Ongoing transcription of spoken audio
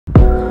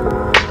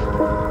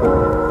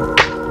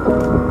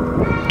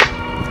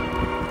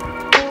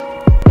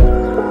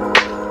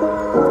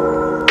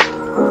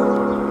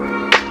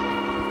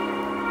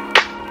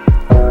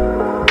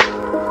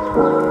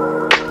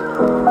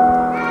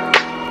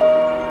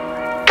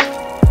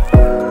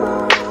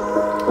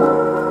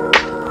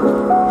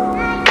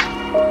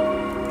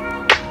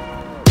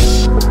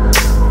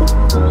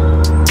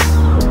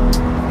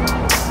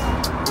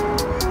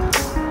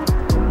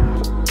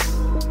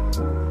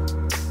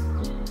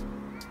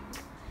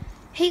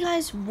Hey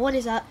guys, what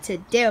is up?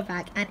 Today we're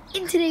back, and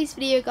in today's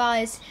video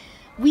guys,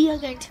 we are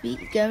going to be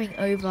going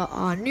over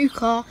our new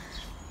car.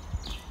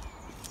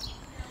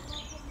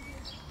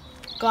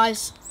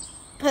 Guys,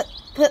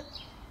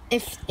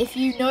 if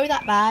you know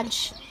that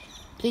badge,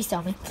 please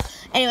tell me.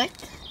 Anyway,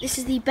 this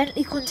is the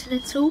Bentley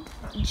Continental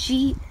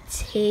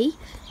GT.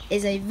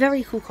 It's a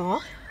very cool car.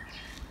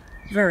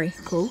 Very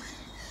cool.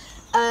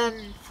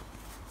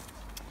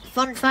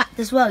 Fun fact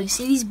as well, you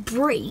see these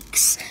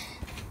brakes?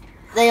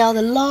 They are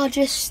the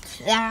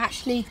largest. They're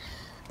actually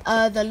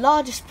the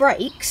largest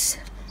brakes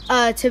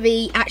to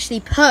be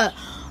actually put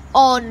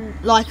on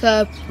like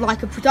a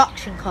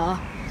production car.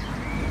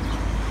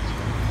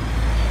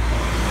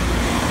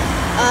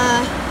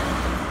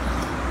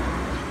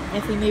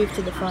 If we move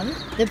to the front,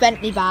 the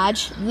Bentley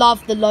badge.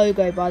 Love the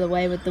logo, by the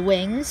way, with the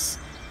wings.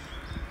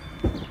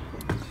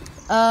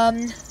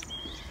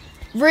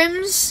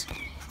 Rims.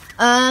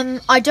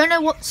 I don't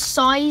know what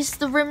size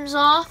the rims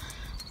are.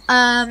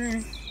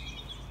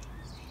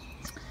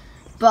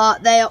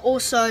 But they are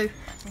also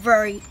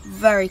very,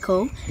 very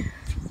cool.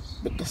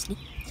 A bit dusty.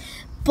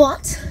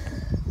 But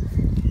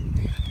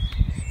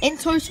in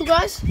total,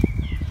 guys,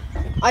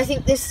 I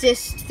think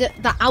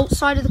the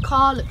outside of the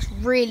car looks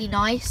really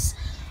nice.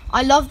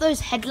 I love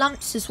those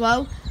headlamps as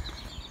well.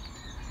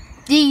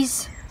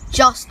 These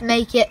just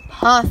make it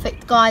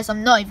perfect, guys.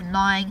 I'm not even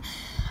lying.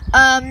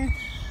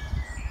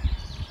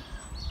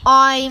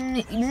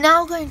 I'm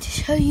now going to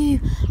show you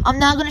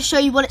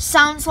what it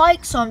sounds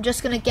like, so I'm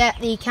just going to get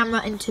the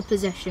camera into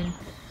position.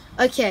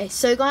 Okay,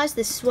 so guys,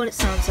 this is what it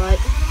sounds like.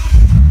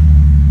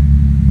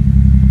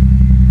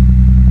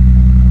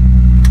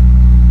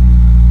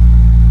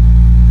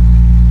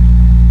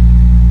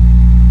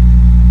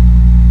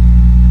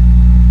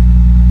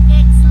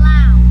 It's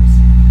loud.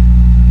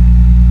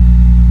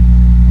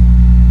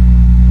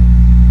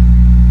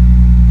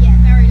 Yeah,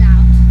 very loud.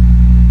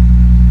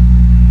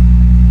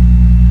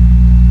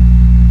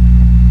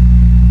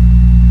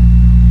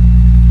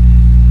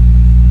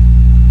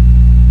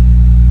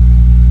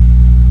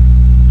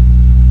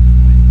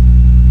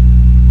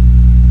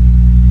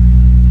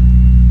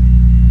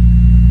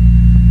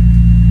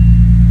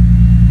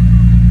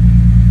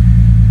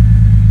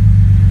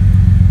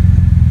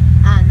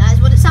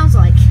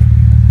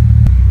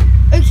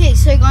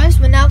 So guys,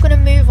 we're now going to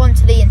move on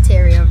to the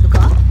interior of the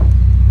car.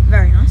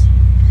 Very nice.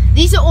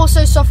 These are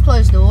also soft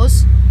close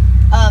doors.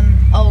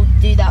 I'll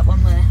do that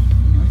when we're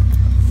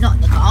not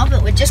in the car,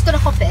 but we're just going to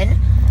hop in,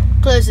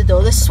 close the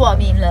door. This is what I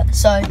mean, look.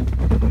 So,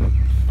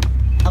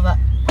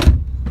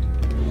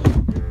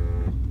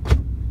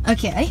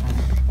 okay,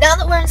 now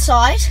that we're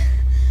inside,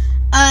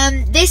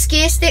 this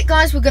gear stick,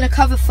 guys, we're going to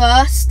cover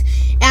first.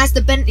 It has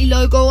the Bentley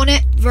logo on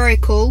it. Very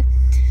cool.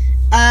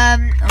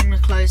 I'm going to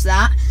close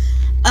that.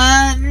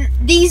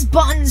 These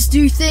buttons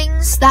do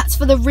things. That's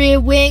for the rear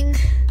wing.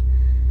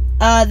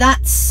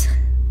 That's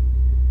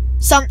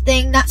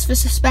something. That's for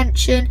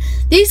suspension.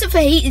 These are for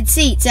heated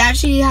seats. It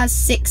actually has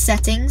 6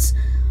 settings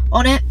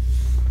on it.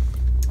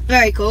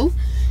 Very cool.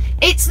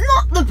 It's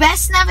not the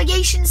best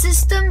navigation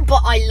system,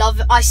 but I love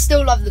it. I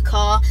still love the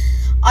car.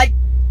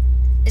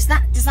 Does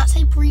that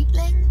say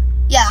Breitling?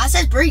 Yeah, that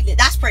says Breitling.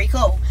 That's pretty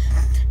cool.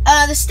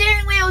 The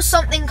steering wheel is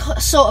something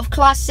sort of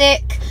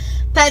classic.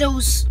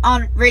 Pedals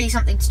aren't really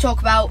something to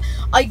talk about.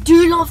 I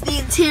do love the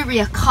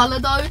interior colour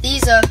though.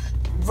 These are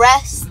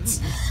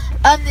rests.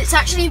 It's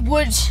actually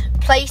wood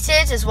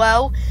plated as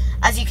well,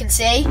 as you can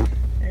see.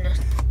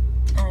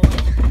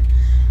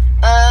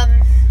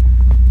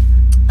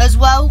 As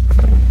well,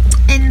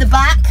 in the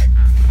back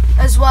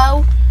as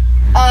well,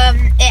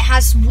 it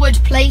has wood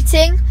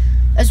plating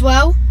as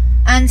well,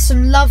 and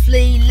some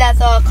lovely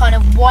leather kind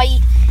of white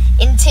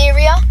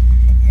interior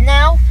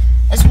now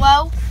as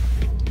well.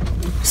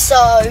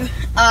 So,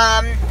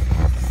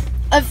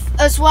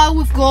 as well,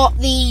 we've got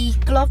the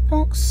glove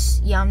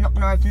box. Yeah, I'm not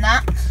going to open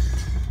that.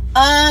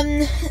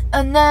 And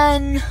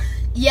then,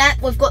 yeah,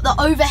 we've got the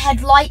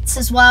overhead lights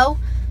as well.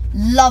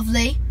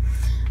 Lovely.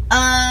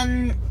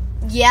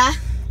 Yeah,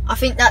 I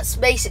think that's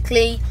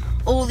basically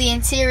all the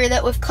interior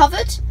that we've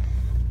covered.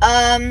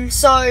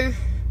 So,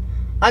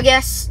 I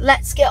guess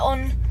let's get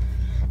on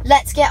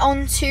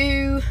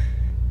to,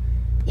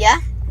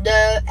 yeah,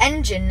 the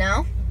engine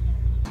now.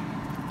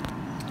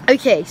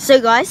 Okay,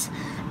 so guys,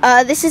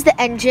 this is the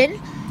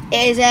engine.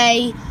 It is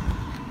a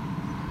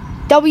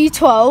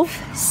W12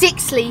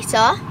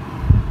 6-litre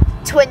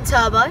twin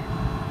turbo.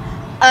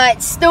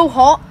 It's still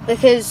hot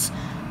because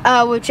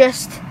we've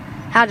just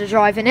had a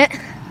drive in it.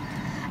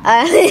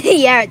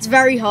 Yeah, it's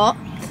very hot.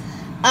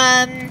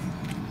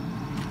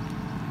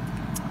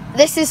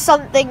 This is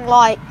something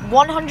like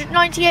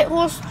 198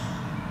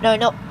 no,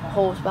 not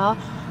horsepower.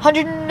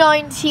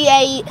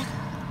 198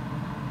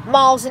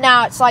 miles an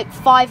hour. It's like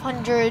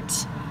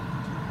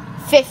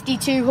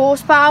 552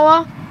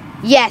 horsepower.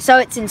 Yeah, so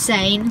it's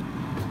insane.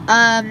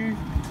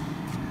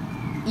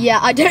 Yeah,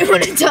 I don't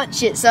want to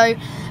touch it. So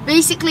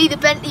basically the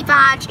Bentley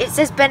badge, it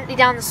says Bentley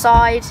down the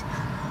side.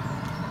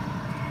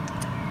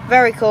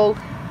 Very cool.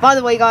 By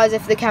the way guys,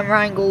 if the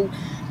camera angle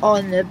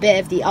on a bit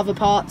of the other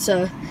parts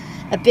are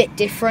a bit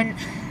different,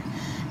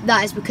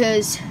 that is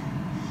because,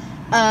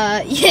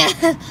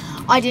 yeah,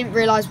 I didn't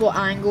realise what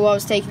angle I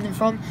was taking them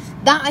from.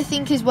 That, I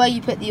think, is where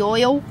you put the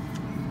oil.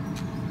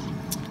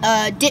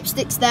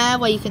 Dipstick's there,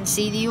 where you can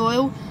see the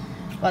oil.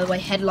 By the way,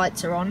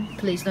 headlights are on.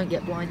 Please don't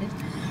get blinded.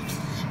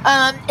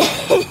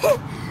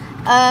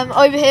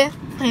 Over here.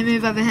 Let me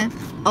move over here.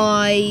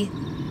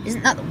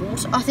 Isn't that the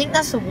water? I think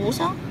that's the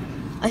water.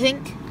 I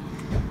think.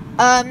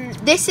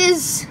 This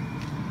is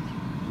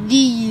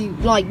the,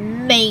 like,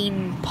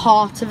 main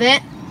part of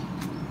it.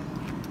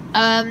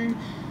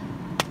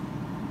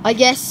 I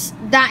guess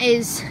that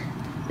is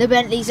the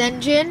Bentley's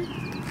engine.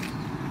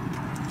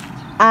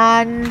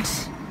 And,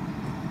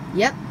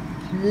 yep,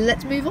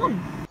 let's move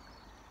on.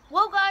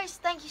 Well, guys,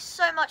 thank you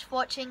so much for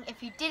watching.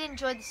 If you did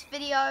enjoy this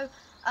video,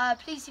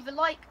 please leave a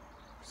like,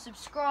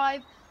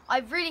 subscribe. I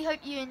really hope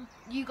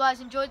you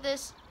guys enjoyed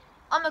this.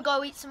 I'm gonna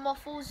go eat some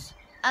waffles,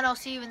 and I'll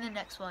see you in the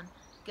next one.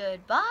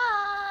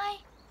 Goodbye.